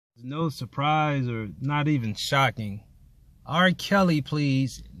No surprise or not even shocking. R. Kelly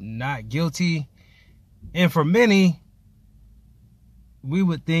pleads not guilty. And for many, we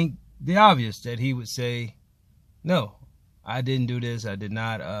would think the obvious, that he would say, no, I didn't do this. I did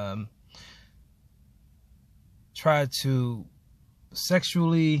not try to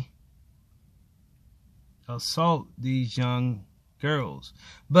sexually assault these young girls.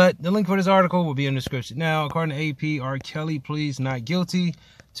 But the link for this article will be in the description. Now, according to AP, R. Kelly pleads not guilty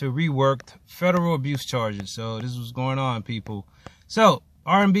to reworked federal abuse charges. So this is what's going on, people. So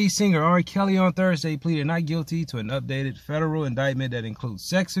R&B singer R. Kelly on Thursday pleaded not guilty to an updated federal indictment that includes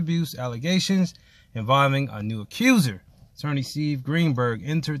sex abuse allegations involving a new accuser. Attorney Steve Greenberg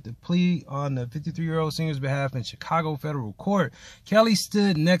entered the plea on the 53-year-old singer's behalf in Chicago federal court. Kelly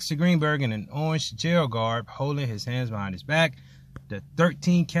stood next to Greenberg in an orange jail garb, holding his hands behind his back. The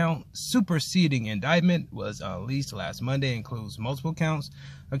 13-count superseding indictment was released last Monday, includes multiple counts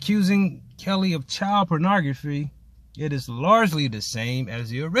accusing Kelly of child pornography. It is largely the same as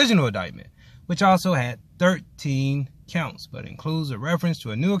the original indictment, which also had 13 counts, but includes a reference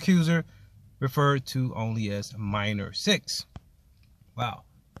to a new accuser referred to only as Minor 6. Wow.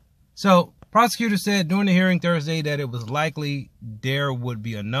 So, prosecutors said during the hearing Thursday that it was likely there would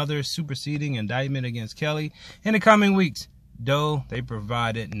be another superseding indictment against Kelly in the coming weeks, though they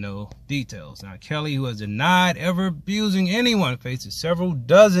provided no details. Now, Kelly, who has denied ever abusing anyone, faces several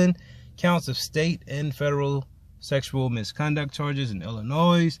dozen counts of state and federal sexual misconduct charges in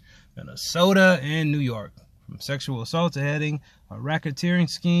Illinois, Minnesota, and New York. From sexual assault to heading a racketeering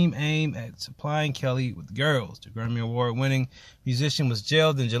scheme aimed at supplying Kelly with girls. The Grammy Award-winning musician was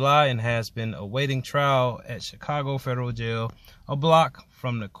jailed in July and has been awaiting trial at Chicago Federal Jail, a block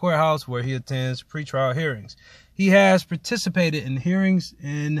from the courthouse where he attends pretrial hearings. He has participated in hearings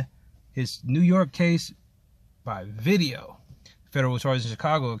in his New York case by video. Federal charges in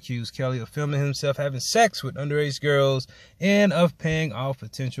Chicago accused Kelly of filming himself having sex with underage girls and of paying off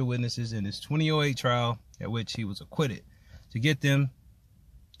potential witnesses in his 2008 trial, at which he was acquitted, to get them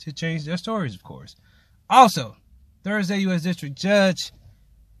to change their stories, of course. Also, Thursday, U.S. District Judge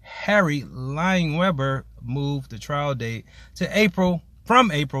Harry Leinweber moved the trial date to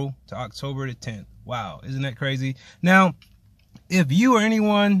from April to October the 10th. Wow, isn't that crazy? Now, if you or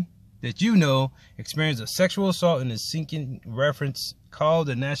anyone that you know experienced a sexual assault in the sinking reference, call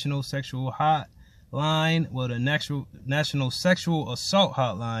the National Sexual Hotline, the National Sexual Assault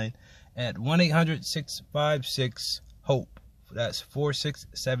Hotline at 1-800-656-HOPE. That's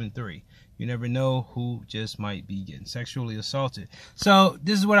 4673. You never know who just might be getting sexually assaulted. So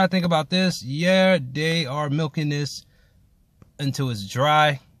this is what I think about this. Yeah, they are milking this until it's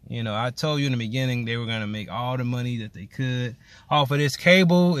dry. You know, I told you in the beginning they were going to make all the money that they could off of this.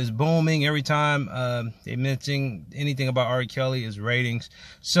 Cable is booming. Every time they mention anything about R. Kelly is ratings.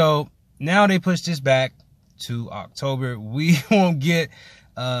 So now they push this back to October. We won't get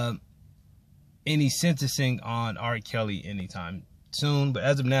any sentencing on R. Kelly anytime soon. But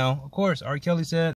as of now, of course, R. Kelly said